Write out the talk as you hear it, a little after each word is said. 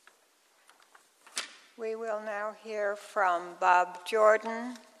We will now hear from Bob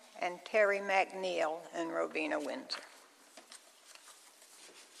Jordan and Terry McNeil in Rowena, Windsor.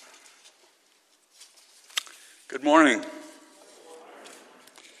 Good morning.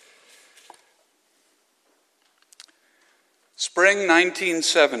 Spring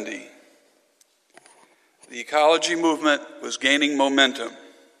 1970. The ecology movement was gaining momentum.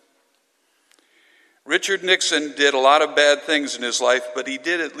 Richard Nixon did a lot of bad things in his life, but he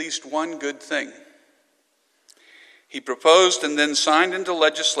did at least one good thing. He proposed and then signed into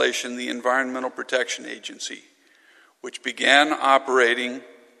legislation the Environmental Protection Agency, which began operating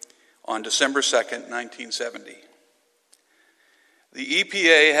on December 2nd, 1970. The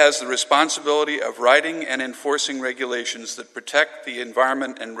EPA has the responsibility of writing and enforcing regulations that protect the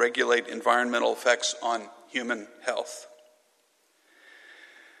environment and regulate environmental effects on human health.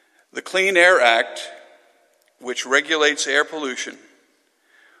 The Clean Air Act, which regulates air pollution,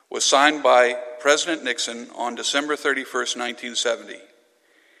 was signed by President Nixon on December 31st, 1970.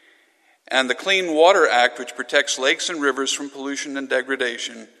 And the Clean Water Act, which protects lakes and rivers from pollution and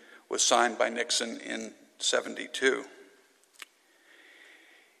degradation, was signed by Nixon in 72.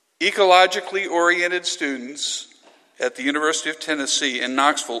 Ecologically oriented students at the University of Tennessee in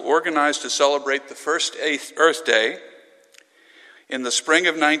Knoxville organized to celebrate the first Earth Day in the spring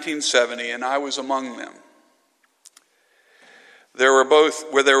of 1970, and I was among them. There were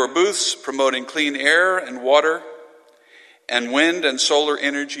booths promoting clean air and water and wind and solar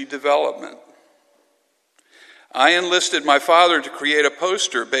energy development. I enlisted my father to create a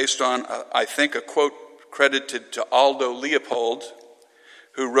poster based on, I think, a quote credited to Aldo Leopold,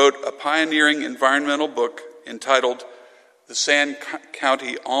 who wrote a pioneering environmental book entitled The Sand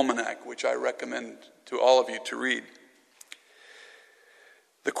County Almanac, which I recommend to all of you to read.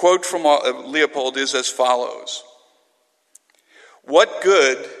 The quote from Leopold is as follows: "What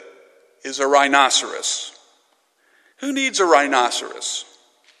good is a rhinoceros? Who needs a rhinoceros?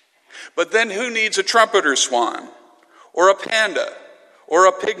 But then who needs a trumpeter swan, or a panda, or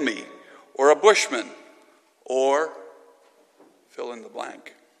a pygmy, or a bushman, or fill in the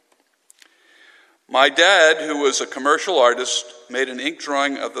blank?" My dad, who was a commercial artist, made an ink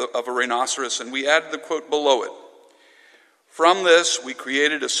drawing of a rhinoceros, and we added the quote below it. From this, we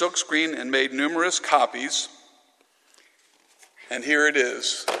created a silkscreen and made numerous copies. And here it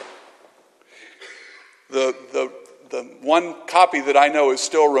is. The one copy that I know is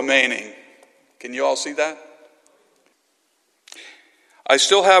still remaining. Can you all see that? I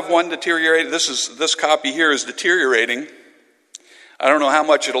still have one deteriorating. This copy here is deteriorating. I don't know how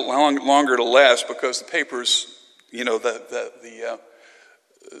much longer it'll last because the paper's, the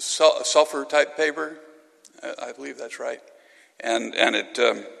sulfur type paper. I believe that's right, and it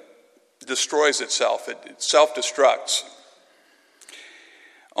destroys itself. It self-destructs.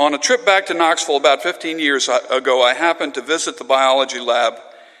 On a trip back to Knoxville about 15 years ago, I happened to visit the biology lab,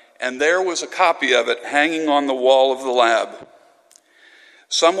 and there was a copy of it hanging on the wall of the lab.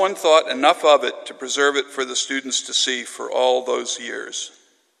 Someone thought enough of it to preserve it for the students to see for all those years.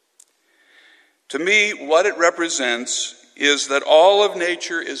 To me, what it represents is that all of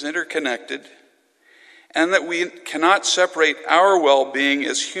nature is interconnected, and that we cannot separate our well-being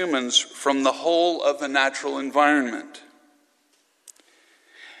as humans from the whole of the natural environment.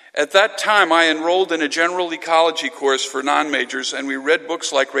 At that time, I enrolled in a general ecology course for non-majors, and we read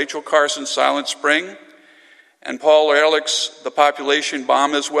books like Rachel Carson's Silent Spring and Paul Ehrlich's The Population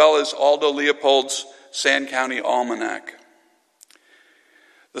Bomb, as well as Aldo Leopold's Sand County Almanac.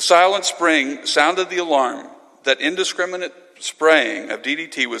 The Silent Spring sounded the alarm that indiscriminate spraying of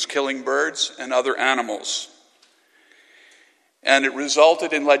DDT was killing birds and other animals. And it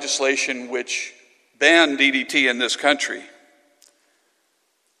resulted in legislation which banned DDT in this country.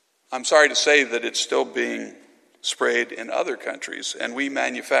 I'm sorry to say that it's still being sprayed in other countries, and we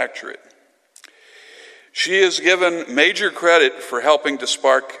manufacture it. She is given major credit for helping to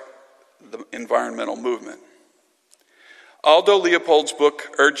spark the environmental movement. Aldo Leopold's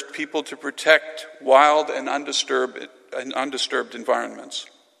book urged people to protect wild and undisturbed environments.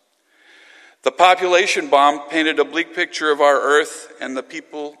 The Population Bomb painted a bleak picture of our Earth and the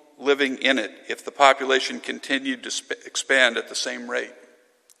people living in it if the population continued to expand at the same rate.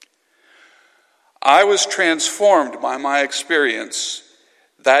 I was transformed by my experience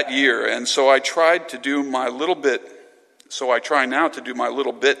that year, and so I try now to do my little bit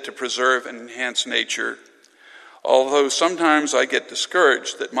to preserve and enhance nature, although sometimes I get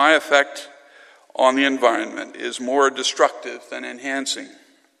discouraged that my effect on the environment is more destructive than enhancing.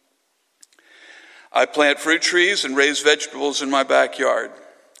 I plant fruit trees and raise vegetables in my backyard.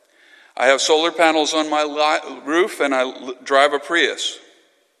 I have solar panels on my roof, and I drive a Prius.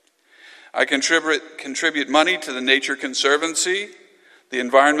 I contribute money to the Nature Conservancy, the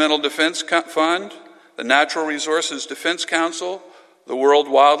Environmental Defense Fund, the Natural Resources Defense Council, the World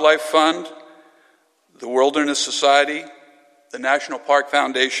Wildlife Fund, the Wilderness Society, the National Park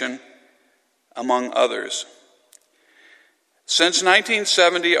Foundation, among others. Since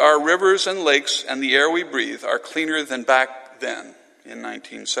 1970, our rivers and lakes and the air we breathe are cleaner than back then in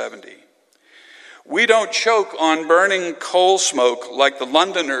 1970. We don't choke on burning coal smoke like the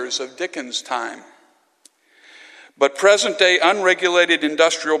Londoners of Dickens' time. But present-day unregulated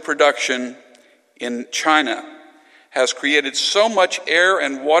industrial production in China has created so much air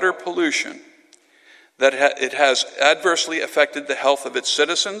and water pollution that it has adversely affected the health of its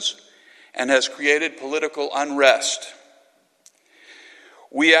citizens and has created political unrest.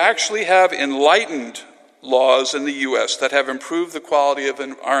 We actually have enlightened laws in the U.S. that have improved the quality of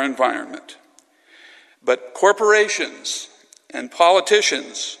our environment. But corporations and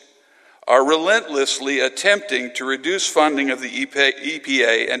politicians are relentlessly attempting to reduce funding of the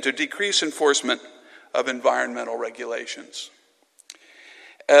EPA and to decrease enforcement of environmental regulations.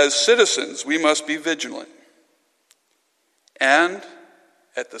 As citizens, we must be vigilant and,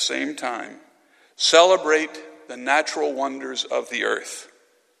 at the same time, celebrate the natural wonders of the earth.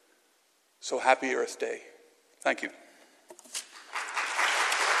 So happy Earth Day. Thank you.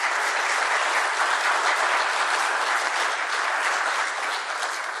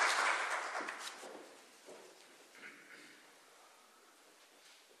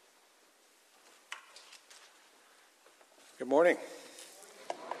 Good morning.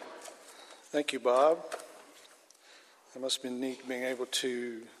 Thank you, Bob. It must have been neat being able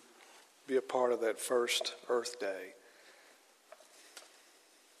to be a part of that first Earth Day.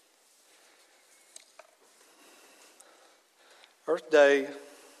 Earth Day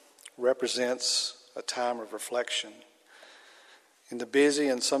represents a time of reflection. In the busy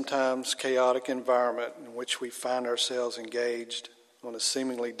and sometimes chaotic environment in which we find ourselves engaged on a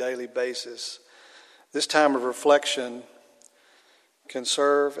seemingly daily basis, this time of reflection can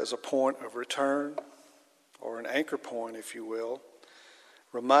serve as a point of return, or an anchor point, if you will,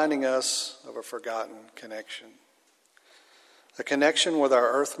 reminding us of a forgotten connection. A connection with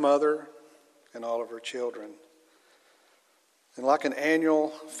our Earth Mother and all of her children. And like an annual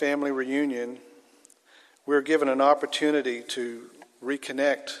family reunion, we're given an opportunity to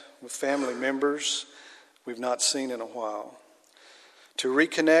reconnect with family members we've not seen in a while, to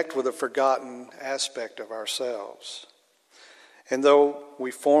reconnect with a forgotten aspect of ourselves. And though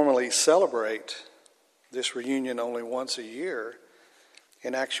we formally celebrate this reunion only once a year,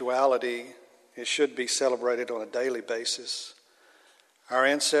 in actuality, it should be celebrated on a daily basis. Our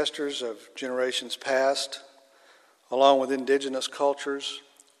ancestors of generations past, along with indigenous cultures,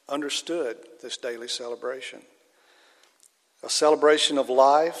 understood this daily celebration. A celebration of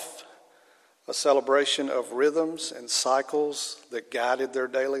life, a celebration of rhythms and cycles that guided their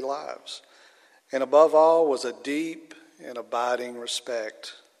daily lives. And above all was a deep and abiding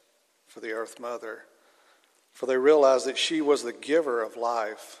respect for the Earth Mother, for they realized that she was the giver of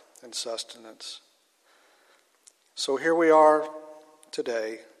life and sustenance. So here we are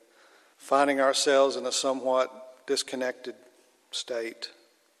today, finding ourselves in a somewhat disconnected state,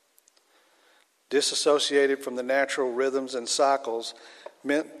 disassociated from the natural rhythms and cycles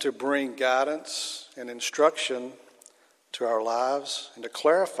meant to bring guidance and instruction to our lives and to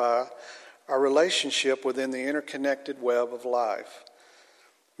clarify our relationship within the interconnected web of life.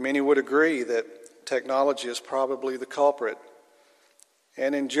 Many would agree that technology is probably the culprit,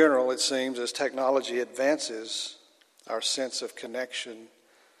 and in general, it seems, as technology advances, our sense of connection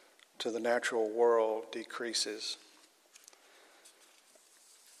to the natural world decreases.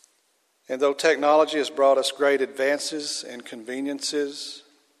 And though technology has brought us great advances and conveniences,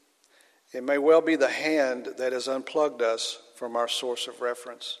 it may well be the hand that has unplugged us from our source of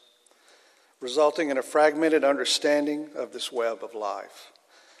reference, resulting in a fragmented understanding of this web of life.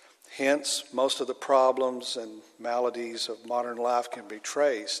 Hence, most of the problems and maladies of modern life can be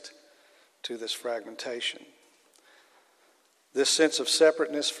traced to this fragmentation. This sense of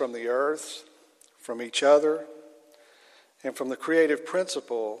separateness from the earth, from each other, and from the creative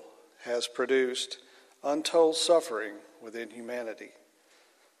principle has produced untold suffering within humanity.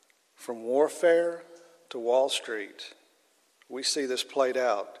 From warfare to Wall Street, we see this played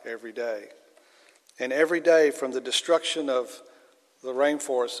out every day. And every day, from the destruction of the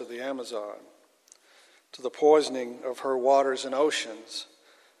rainforests of the Amazon to the poisoning of her waters and oceans,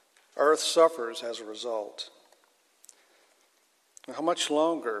 Earth suffers as a result. How much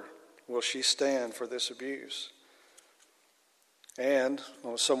longer will she stand for this abuse? And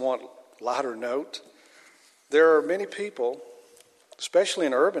on a somewhat lighter note, there are many people, especially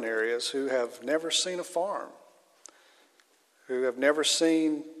in urban areas, who have never seen a farm, who have never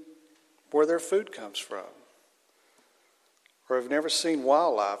seen where their food comes from, or have never seen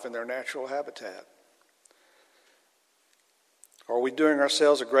wildlife in their natural habitat. Are we doing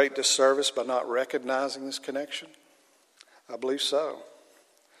ourselves a great disservice by not recognizing this connection? I believe so.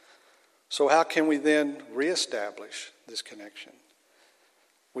 So how can we then reestablish this connection?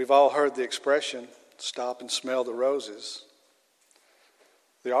 We've all heard the expression, stop and smell the roses.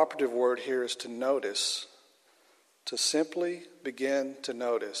 The operative word here is to notice, to simply begin to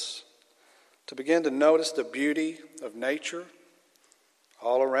notice the beauty of nature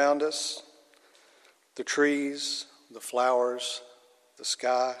all around us, the trees, the flowers, the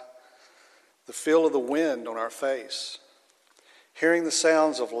sky, the feel of the wind on our face, hearing the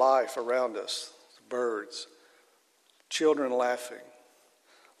sounds of life around us, the birds, children laughing,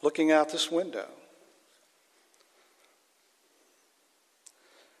 looking out this window.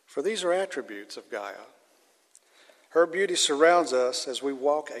 For these are attributes of Gaia. Her beauty surrounds us as we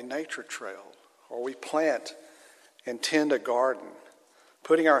walk a nature trail, or we plant and tend a garden,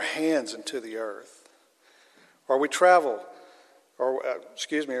 putting our hands into the earth, or we as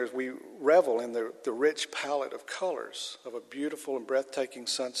we revel in the rich palette of colors of a beautiful and breathtaking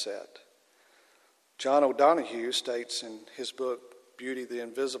sunset. John O'Donohue states in his book, Beauty, the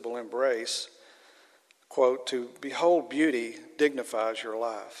Invisible Embrace, quote, "To behold beauty dignifies your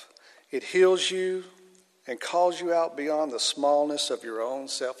life. It heals you and calls you out beyond the smallness of your own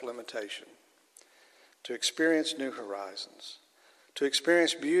self-limitation, to experience new horizons. To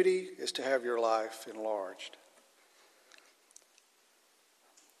experience beauty is to have your life enlarged."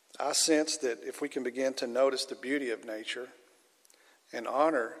 I sense that if we can begin to notice the beauty of nature and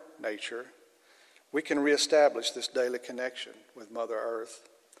honor nature, we can reestablish this daily connection with Mother Earth,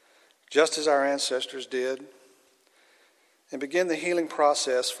 just as our ancestors did, and begin the healing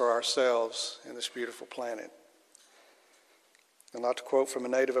process for ourselves and this beautiful planet. I'd like to quote from a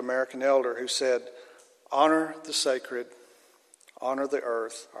Native American elder who said, "Honor the sacred, honor the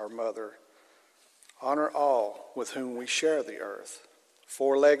earth, our mother. Honor all with whom we share the earth.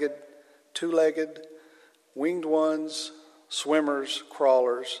 Four-legged, two-legged, winged ones, swimmers,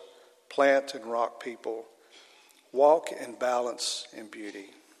 crawlers, plant and rock people. Walk in balance and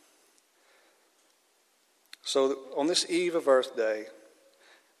beauty." So on this eve of Earth Day,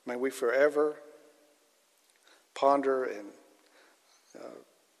 may we forever ponder and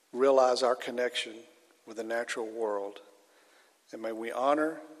realize our connection with the natural world. And may we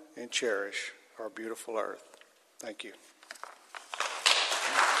honor and cherish our beautiful earth. Thank you.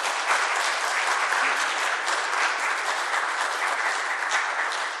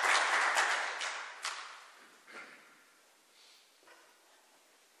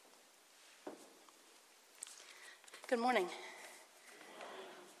 Good morning.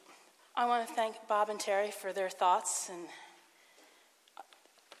 I want to thank Bob and Terry for their thoughts and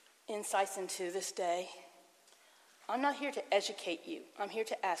insights into this day. I'm not here to educate you. I'm here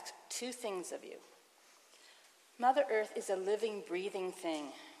to ask two things of you. Mother Earth is a living, breathing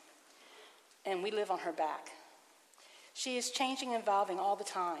thing, and we live on her back. She is changing and evolving all the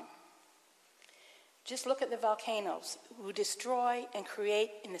time. Just look at the volcanoes who destroy and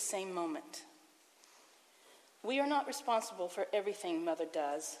create in the same moment. We are not responsible for everything Mother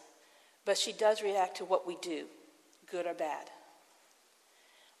does, but she does react to what we do, good or bad.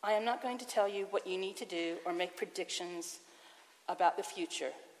 I am not going to tell you what you need to do or make predictions about the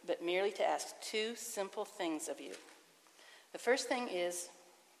future, but merely to ask two simple things of you. The first thing is,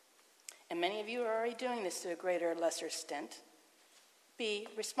 and many of you are already doing this to a greater or lesser extent, be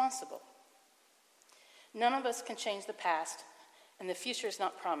responsible. None of us can change the past, and the future is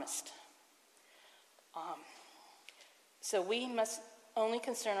not promised. So we must only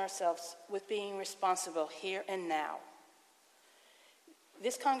concern ourselves with being responsible here and now.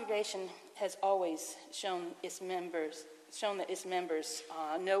 This congregation has always shown that its members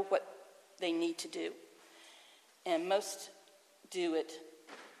know what they need to do, and most do it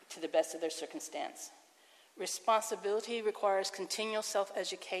to the best of their circumstance. Responsibility requires continual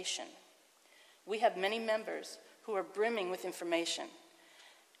self-education. We have many members who are brimming with information,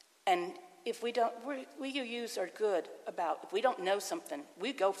 and if we use our good about, if we don't know something,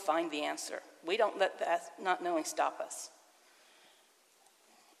 we go find the answer. We don't let that not knowing stop us.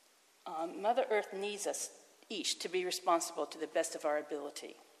 Mother Earth needs us each to be responsible to the best of our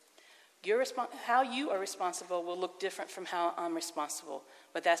ability. How you are responsible will look different from how I'm responsible,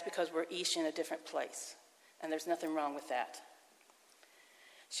 but that's because we're each in a different place, and there's nothing wrong with that.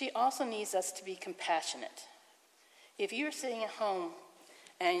 She also needs us to be compassionate. If you're sitting at home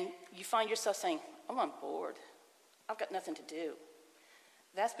and you find yourself saying, "Oh, I'm bored. I've got nothing to do,"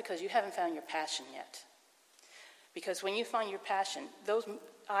 That's because you haven't found your passion yet. Because when you find your passion, those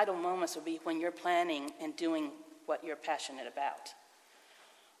idle moments will be when you're planning and doing what you're passionate about.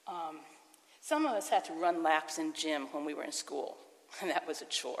 Some of us had to run laps in gym when we were in school, and that was a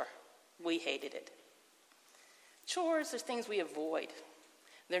chore. We hated it. Chores are things we avoid.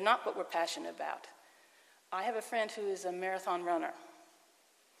 They're not what we're passionate about. I have a friend who is a marathon runner,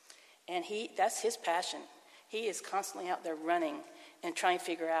 and that's his passion. He is constantly out there running and trying to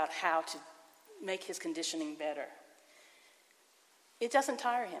figure out how to make his conditioning better. It doesn't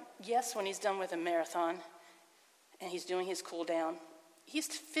tire him. Yes, when he's done with a marathon and he's doing his cool down, he's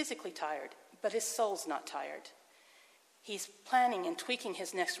physically tired, but his soul's not tired. He's planning and tweaking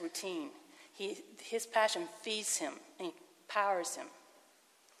his next routine. His passion feeds him and powers him.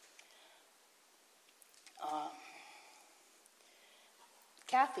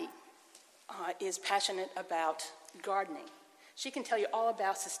 Kathy is passionate about gardening. She can tell you all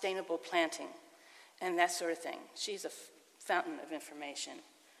about sustainable planting and that sort of thing. She's a fountain of information.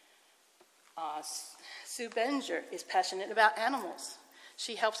 Sue Beninger is passionate about animals.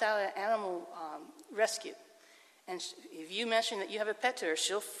 She helps out at animal rescue. And if you mention that you have a pet to her,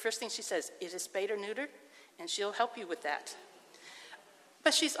 first thing she says, is it spayed or neutered? And she'll help you with that.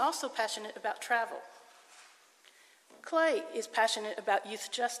 But she's also passionate about travel. Clay is passionate about youth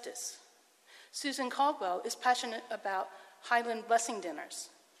justice. Susan Caldwell is passionate about Highland blessing dinners.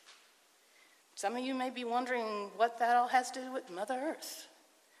 Some of you may be wondering what that all has to do with Mother Earth.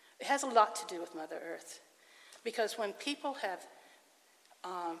 It has a lot to do with Mother Earth. Because when people have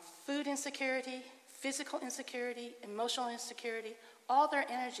food insecurity, physical insecurity, emotional insecurity, all their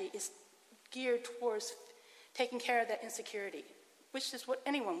energy is geared towards taking care of that insecurity, which is what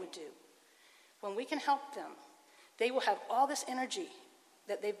anyone would do. When we can help them, they will have all this energy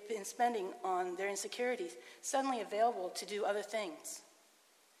that they've been spending on their insecurities suddenly available to do other things.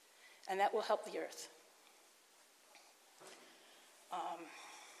 And that will help the earth.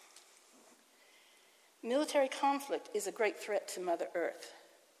 Military conflict is a great threat to Mother Earth.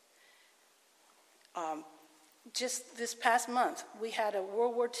 Just this past month, we had a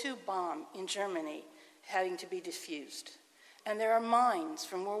World War II bomb in Germany having to be defused. And there are mines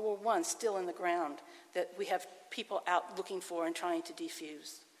from World War I still in the ground that we have people out looking for and trying to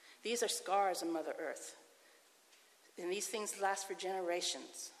defuse. These are scars on Mother Earth. And these things last for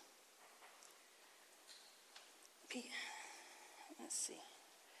generations. Let's see.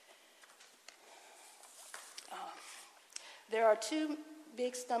 There are two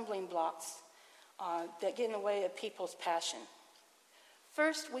big stumbling blocks that get in the way of people's passion.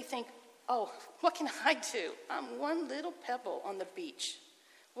 First, we think, oh, what can I do? I'm one little pebble on the beach.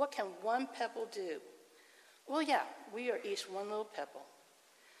 What can one pebble do? Well, yeah, we are each one little pebble.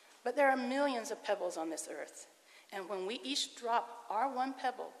 But there are millions of pebbles on this earth. And when we each drop our one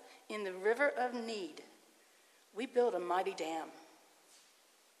pebble in the river of need, we build a mighty dam.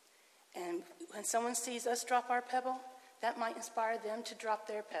 And when someone sees us drop our pebble, that might inspire them to drop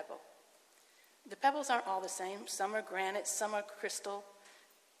their pebble. The pebbles aren't all the same. Some are granite, some are crystal.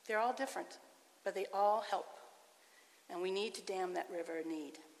 They're all different, but they all help. And we need to dam that river of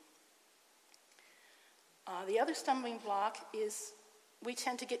need. The other stumbling block is we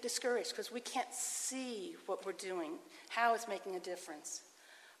tend to get discouraged because we can't see what we're doing, how it's making a difference.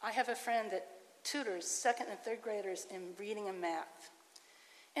 I have a friend that tutors second and third graders in reading and math.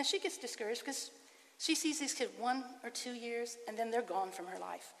 And she gets discouraged because she sees these kids 1 or 2 years and then they're gone from her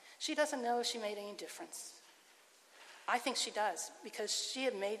life. She doesn't know if she made any difference. I think she does because she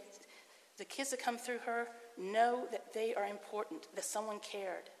had made the kids that come through her know that they are important, that someone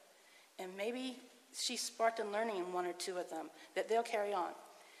cared. And maybe she sparked a learning in 1 or 2 of them that they'll carry on.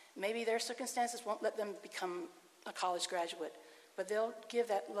 Maybe their circumstances won't let them become a college graduate, but they'll give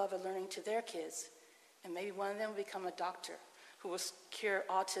that love of learning to their kids. And maybe one of them will become a doctor who will cure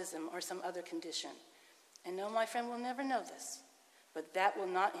autism or some other condition. And no, my friend will never know this, but that will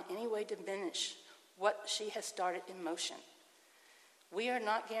not in any way diminish what she has started in motion. We are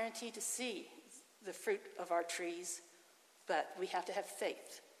not guaranteed to see the fruit of our trees, but we have to have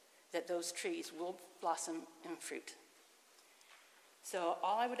faith that those trees will blossom in fruit. So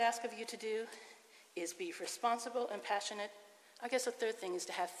all I would ask of you to do is be responsible and passionate. I guess the third thing is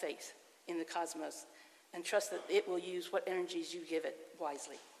to have faith in the cosmos and trust that it will use what energies you give it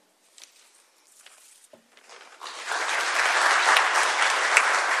wisely.